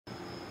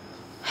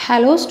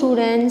Hello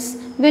students,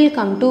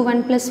 welcome to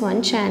 1+1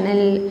 channel.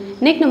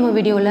 Next நம்ம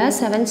வீடியோல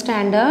 7th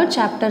standard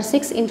chapter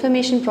 6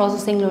 information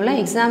processing உள்ள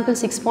example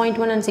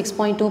 6.1 and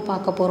 6.2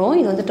 பார்க்க போறோம்.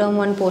 இது வந்து term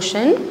 1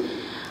 portion.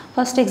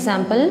 First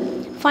example,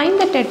 find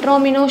the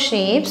tetromino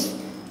shapes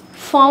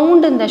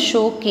found in the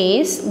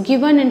showcase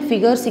given in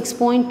figure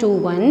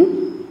 6.21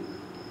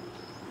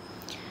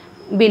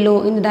 below.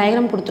 இந்த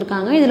diagram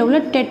கொடுத்திருக்காங்க. இதில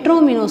உள்ள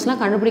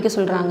tetrominosலாம் கண்டுபிடிக்க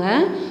சொல்றாங்க.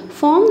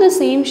 Form the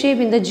same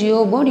shape in the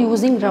geoboard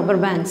using rubber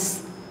bands.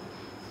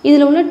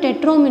 இதில் உள்ள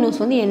டெட்ரோமினோஸ்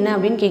வந்து என்ன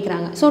அப்படின்னு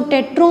கேட்குறாங்க. ஸோ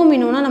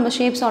டெட்ரோமினோனா நம்ம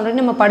ஷேப்ஸ் ஆல்ரெடி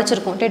நம்ம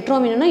படிச்சிருக்கோம்.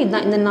 டெட்ரோமினோனா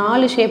இதுதான், இந்த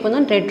 4 ஷேப்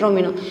தான்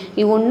டெட்ரோமினோ.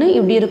 இது ஒன்று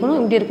இப்படி இருக்கணும்,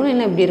 இப்படி இருக்கணும்,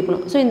 இல்லை இப்படி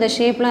இருக்கணும். ஸோ இந்த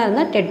ஷேப்லாம்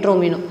இருந்தால்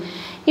டெட்ரோமினோ.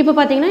 இப்போ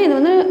பார்த்தீங்கன்னா இது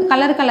வந்து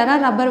கலர் கலராக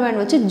ரப்பர்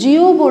பேண்ட் வச்சு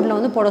ஜியோ போர்டில்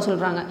வந்து போட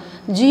சொல்கிறாங்க.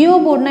 ஜியோ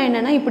போர்டுனா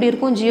என்னென்னா இப்படி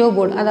இருக்கும் ஜியோ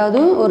போர்டு,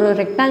 அதாவது ஒரு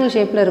ரெக்டாங்கிள்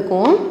ஷேப்பில்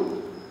இருக்கும்.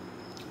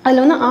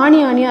 அதில் வந்து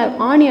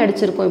ஆணி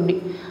அடிச்சிருக்கும். இப்படி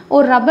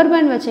ஒரு ரப்பர்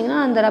பேண்ட் வச்சிங்கன்னா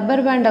அந்த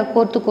ரப்பர் பேண்டை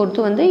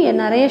கோர்த்து வந்து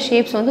நிறைய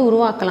ஷேப்ஸ் வந்து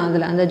உருவாக்கலாம்.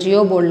 அதில் அந்த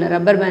ஜியோ போர்டில்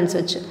ரப்பர் பேண்ட்ஸ்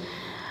வச்சு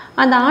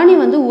அந்த ஆணி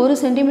வந்து 1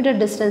 சென்டிமீட்டர்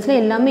டிஸ்டன்ஸில்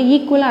எல்லாமே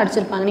ஈக்குவலாக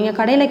அடிச்சிருப்பாங்க. நீங்கள்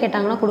கடையில்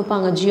கேட்டாங்கன்னா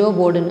கொடுப்பாங்க ஜியோ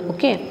போர்டுன்னு.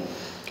 ஓகே,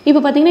 இப்போ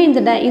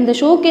பார்த்தீங்கன்னா இந்த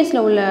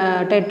ஷோகேஸில் உள்ள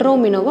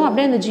டெட்ரோமினோவை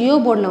அப்படியே அந்த ஜியோ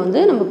போர்டில் வந்து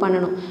நம்ம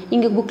பண்ணணும்.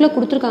 இங்கே புக்கில்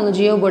கொடுத்துருக்காங்க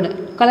ஜியோ போர்டு,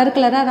 கலர்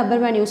கலராக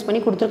ரப்பர் பேண்ட் யூஸ்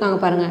பண்ணி கொடுத்துருக்காங்க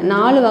பாருங்கள்.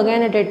 4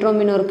 வகையான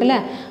டெட்ரோமினோ இருக்குல்ல,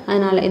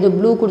 அதனால் இது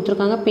ப்ளூ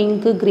கொடுத்துருக்காங்க,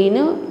 பிங்க்கு,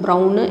 க்ரீனு,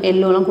 ப்ரௌனு,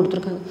 எல்லோலாம்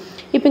கொடுத்துருக்காங்க.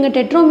 இப்போ இங்கே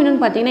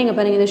டெட்ரோமினோன்னு பார்த்தீங்கன்னா இங்கே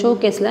பாருங்கள், இந்த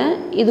ஷோகேஸில்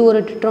இது ஒரு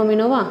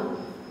டெட்ரோமினோவா,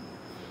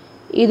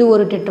 இது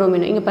ஒரு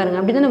டெட்ரோமினோ, இங்கே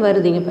பாருங்கள் அப்படி தானே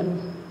வருது. இங்கே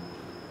பாருங்கள்,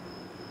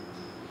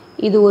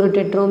 இது ஒரு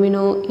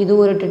டெட்ரோமினோ, இது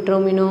ஒரு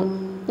டெட்ரோமினோ,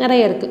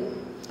 நிறைய இருக்குது.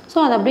 ஸோ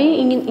அது அப்படியே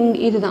இங்கே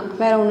இதுதான்,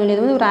 வேறு ஒன்றும் இல்லை,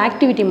 இது வந்து ஒரு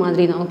ஆக்டிவிட்டி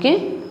மாதிரி தான். Okay,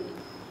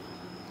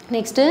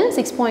 next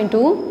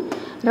 6.2,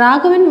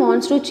 Raghavan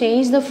wants to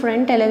change the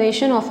front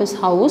elevation of his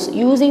house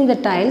using the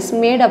tiles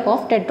made up of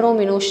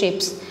tetromino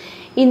shapes.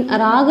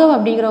 Raghav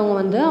அப்படிங்கிறவங்க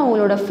வந்து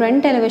அவங்களோட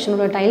ஃப்ரண்ட்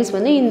எலிவேஷனோட டைல்ஸ்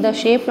வந்து இந்த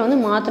ஷேப்பில் வந்து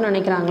மாற்ற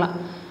நினைக்கிறாங்களா.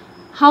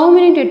 How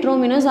many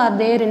டெட்ரோமினோஸ் R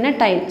there in a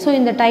tail. So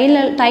இந்த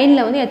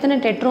டைலில் வந்து எத்தனை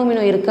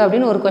டெட்ரோமினோ இருக்குது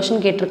அப்படின்னு ஒரு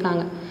கொஷின்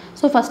கேட்டிருக்காங்க.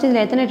 ஸோ ஃபஸ்ட்டு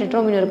இதில் எத்தனை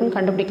டெட்ரோமினோ இருக்குன்னு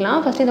கண்டுபிடிக்கலாம்.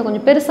 ஃபஸ்ட்டு இதை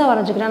கொஞ்சம் பெருசாக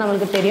வரைஞ்சிக்கலாம்,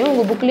 நம்மளுக்கு தெரியும்.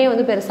 உங்கள் புக்லேயே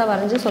வந்து பெருசாக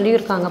வரைஞ்சி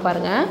சொல்லியிருக்காங்க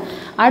பாருங்கள்.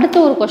 அடுத்த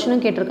ஒரு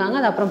கொஷனும் கேட்டிருக்காங்க,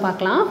 அது அப்புறம்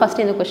பார்க்கலாம்.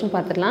 ஃபஸ்ட்டு இந்த கொஷின்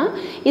பார்த்துடலாம்.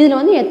 இதில்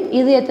வந்து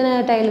இது எத்தனை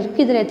டைல்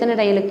இருக்குது, இதில் எத்தனை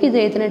டைல் இருக்குது, இது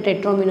எத்தனை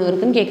டெட்ரோமினோ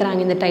இருக்குதுன்னு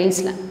கேட்குறாங்க இந்த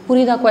டைல்ஸில்.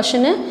 புரியுதா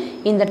கொஷனு?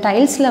 இந்த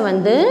டைல்ஸில்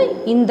வந்து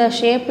இந்த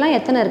ஷேப்லாம்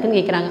எத்தனை இருக்குதுன்னு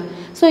கேட்குறாங்க.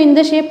 ஸோ இந்த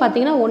ஷேப்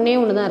பார்த்தீங்கன்னா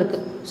ஒன்று தான்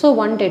இருக்குது. So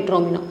 1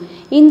 tetromino.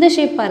 இந்த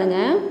ஷேப்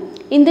பாருங்கள்,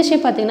 இந்த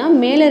ஷேப் பார்த்தீங்கன்னா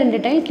மேலே 2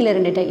 டைல், கீழே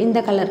 2 டைல். இந்த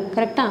கலர்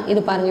கரெக்டாக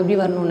இது பாருங்கள் எப்படி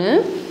வரணும்னு.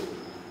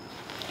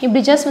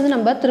 இப்படி ஜஸ்ட் வந்து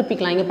நம்ம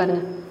திருப்பிக்கலாம். இங்கே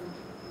பாருங்கள்,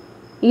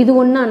 இது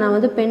ஒன்றா. நான்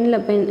வந்து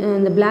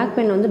இந்த பிளாக்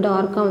பென் வந்து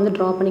டார்க்காக வந்து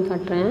ட்ரா பண்ணி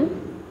காட்டுறேன்.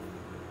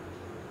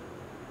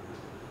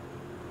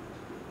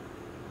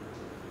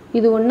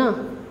 இது ஒன்றா,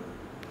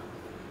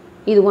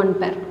 இது 1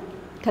 பேர்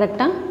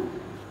கரெக்டாக.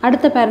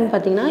 அடுத்த பேர்னு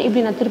பார்த்தீங்கன்னா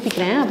இப்படி நான்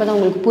திருப்பிக்கிறேன், அப்போ தான்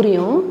உங்களுக்கு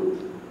புரியும்.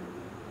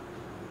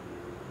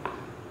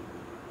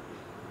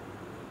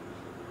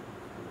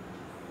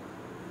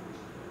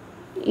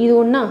 இது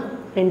ஒன்றா,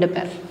 2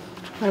 பேர்.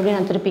 மறுபடியும்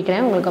நான்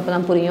திருப்பிக்கிறேன், உங்களுக்கு அப்போ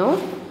தான் புரியும்.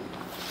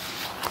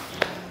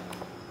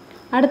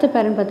 அடுத்த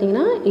பேரண்ட்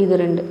பார்த்தீங்கன்னா இது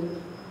 2.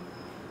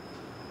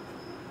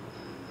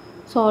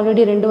 ஸோ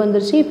ஆல்ரெடி 2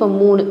 வந்துருச்சு, இப்போ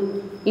 3.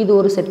 இது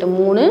ஒரு செட்டு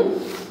 3.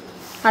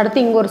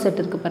 அடுத்து இங்கே ஒரு செட்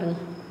இருக்குது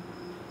பாருங்கள்,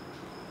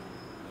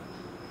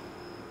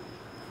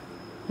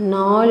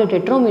 4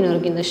 டெட்ரோமினோ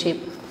இருக்குது இந்த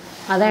ஷேப்.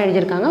 அதான்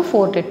எழுதியிருக்காங்க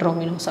 4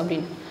 டெட்ரோமினோஸ்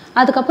அப்படின்னு.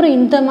 அதுக்கப்புறம்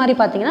இந்த மாதிரி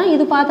பார்த்தீங்கன்னா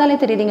இது பார்த்தாலே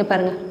தெரியுது. இங்கே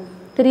பாருங்கள்,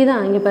 தெரியுதா?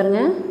 இங்கே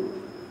பாருங்கள்,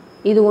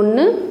 இது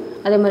 1,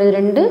 அதே மாதிரி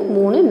 2,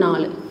 3,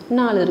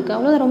 4 இருக்குது.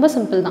 அவ்வளோதான், ரொம்ப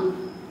சிம்பிள் தான்.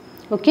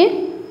 Okay,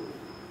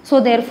 so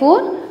therefore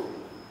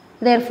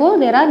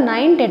there are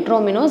 9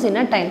 tetrominos in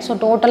a tile. So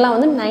டோட்டலாக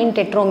வந்து 9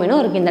 டெட்ரோமினோ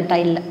இருக்குது இந்த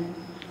டைலில்.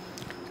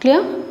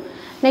 கிளியர்?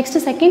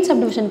 நெக்ஸ்ட்டு செகண்ட்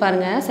சப்டிவிஷன்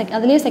பாருங்கள்.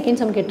 அதுலேயே செகண்ட்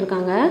சம்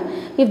கேட்டிருக்காங்க.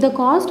 If the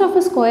cost of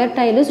a square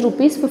tail is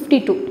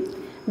 ₹52,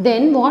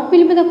 then what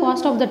will be the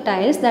cost of the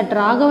tiles that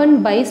Raghavan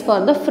buys for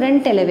the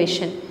front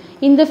elevation?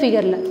 இந்த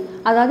ஃபிகரில்,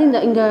 அதாவது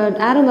இங்கே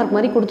ஆரோ mark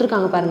மாதிரி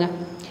கொடுத்துருக்காங்க பாருங்கள்.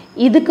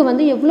 இதுக்கு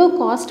வந்து எவ்வளோ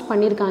காஸ்ட்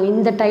பண்ணியிருக்காங்க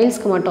இந்த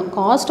டைல்ஸ்க்கு மட்டும்.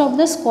 Cost of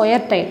the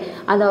square tail,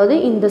 அதாவது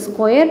இந்த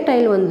ஸ்கொயர்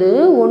டைல் வந்து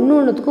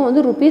ஒன்றுத்துக்கும்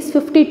வந்து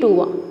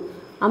 ₹52,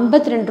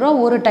 52 ரூபா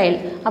ஒரு டைல்.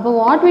 அப்போ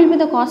what will be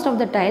the cost of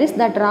the tiles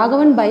that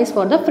Raghavan wise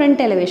for the front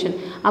elevation.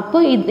 அப்போ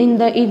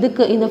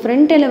இந்த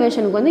ஃப்ரண்ட்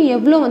எலிவேஷனுக்கு வந்து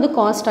எவ்வளோ வந்து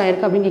காஸ்ட்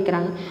ஆயிருக்கு அப்படின்னு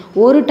கேட்குறாங்க.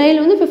 ஒரு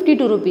டைல் வந்து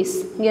 ₹52.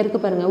 இங்கே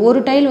இருக்குது பாருங்கள்,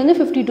 ஒரு டைல் வந்து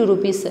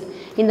 ₹52.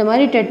 இந்த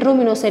மாதிரி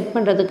டெட்ரோமினோ செட்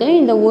பண்ணுறதுக்கு,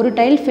 இந்த ஒரு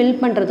டைல் ஃபில்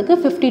பண்ணுறதுக்கு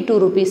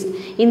 ₹52.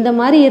 இந்த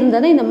மாதிரி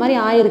இருந்ததை இந்த மாதிரி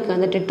ஆயிருக்கு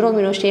அந்த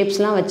டெட்ரோமினோ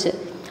ஷேப்ஸ்லாம் வச்சு.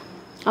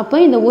 அப்போ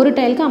இந்த ஒரு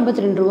டைலுக்கு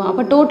 52 ரூபா.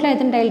 அப்போ டோட்டலாக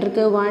எத்தனை டைல்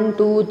இருக்குது? 1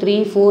 2 3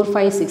 4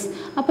 5 6.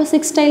 அப்போ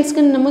 6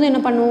 டைல்ஸ்க்குன்னும் போது என்ன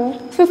பண்ணுவோம்?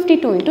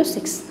 52 ×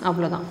 6,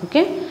 அவ்வளோதான்.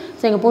 ஓகே,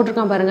 ஸோ இங்கே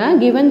போட்டிருக்கான் பாருங்கள்.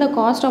 given the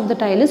cost of the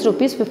tile is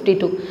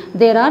 ₹52,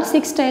 there are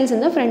 6 tiles in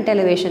the front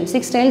elevation.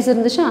 6 tiles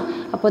இருந்துச்சா,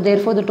 அப்போ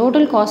therefore the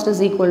total cost is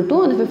equal to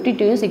அந்த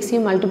 52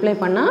 6 மல்டிப்ளை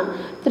பண்ணால்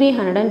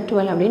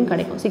 312 அப்படின்னு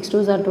கிடைக்கும். 6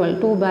 2s are 12,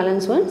 2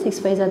 balance 1, 6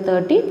 5s are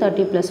 30,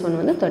 30 +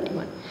 1 வந்து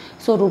 31.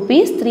 ஸோ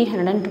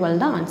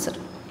 ₹312 தான் ஆன்சர்.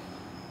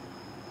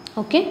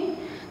 ஓகே.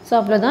 ஸோ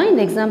அவ்வளோதான்.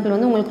 இந்த எக்ஸாம்பிள்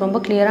வந்து உங்களுக்கு ரொம்ப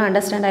கிளியராக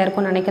அண்டர்ஸ்டாண்ட்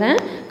ஆகிருக்கும்னு நினைக்கிறேன்.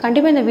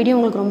 கண்டிப்பாக இந்த வீடியோ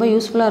உங்களுக்கு ரொம்ப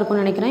யூஸ்ஃபுல்லாக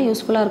இருக்கும்னு நினைக்கிறேன்.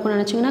 யூஸ்ஃபுல்லாக இருக்கும்னு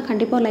நினச்சிங்கன்னா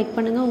கண்டிப்பாக லைக்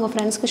பண்ணுங்கள், உங்கள்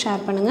ஃப்ரெண்ட்ஸ்க்கு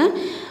ஷேர் பண்ணுங்கள்,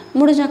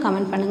 முடிஞ்சால்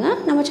கமெண்ட் பண்ணுங்கள்.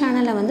 நம்ம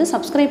சேனலை வந்து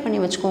சப்ஸ்கிரைப் பண்ணி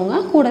வச்சுக்கோங்க.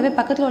 கூடவே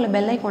பக்கத்தில் உள்ள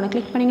பெல் ஐக்கானை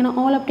கிளிக் பண்ணிங்கன்னா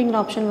ஆல் அப்படிங்கிற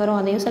ஆப்ஷன் வரும்,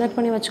 அதையும் செலக்ட்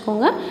பண்ணி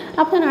வச்சுக்கோங்க.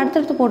 அப்போ நான்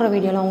அடுத்தடுத்து போடுற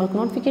வீடியோவில் உங்களுக்கு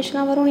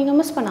நோட்டிஃபிகேஷனாக வரும், நீங்கள்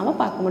மிஸ் பண்ணாமல்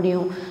பார்க்க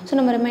முடியும். ஸோ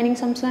நம்ம ரிமைனிங்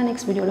சம்ஸ்லாம்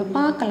நெக்ஸ்ட் வீடியோவில்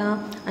பார்க்கலாம்.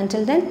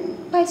 Until then,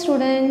 bye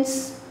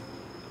students.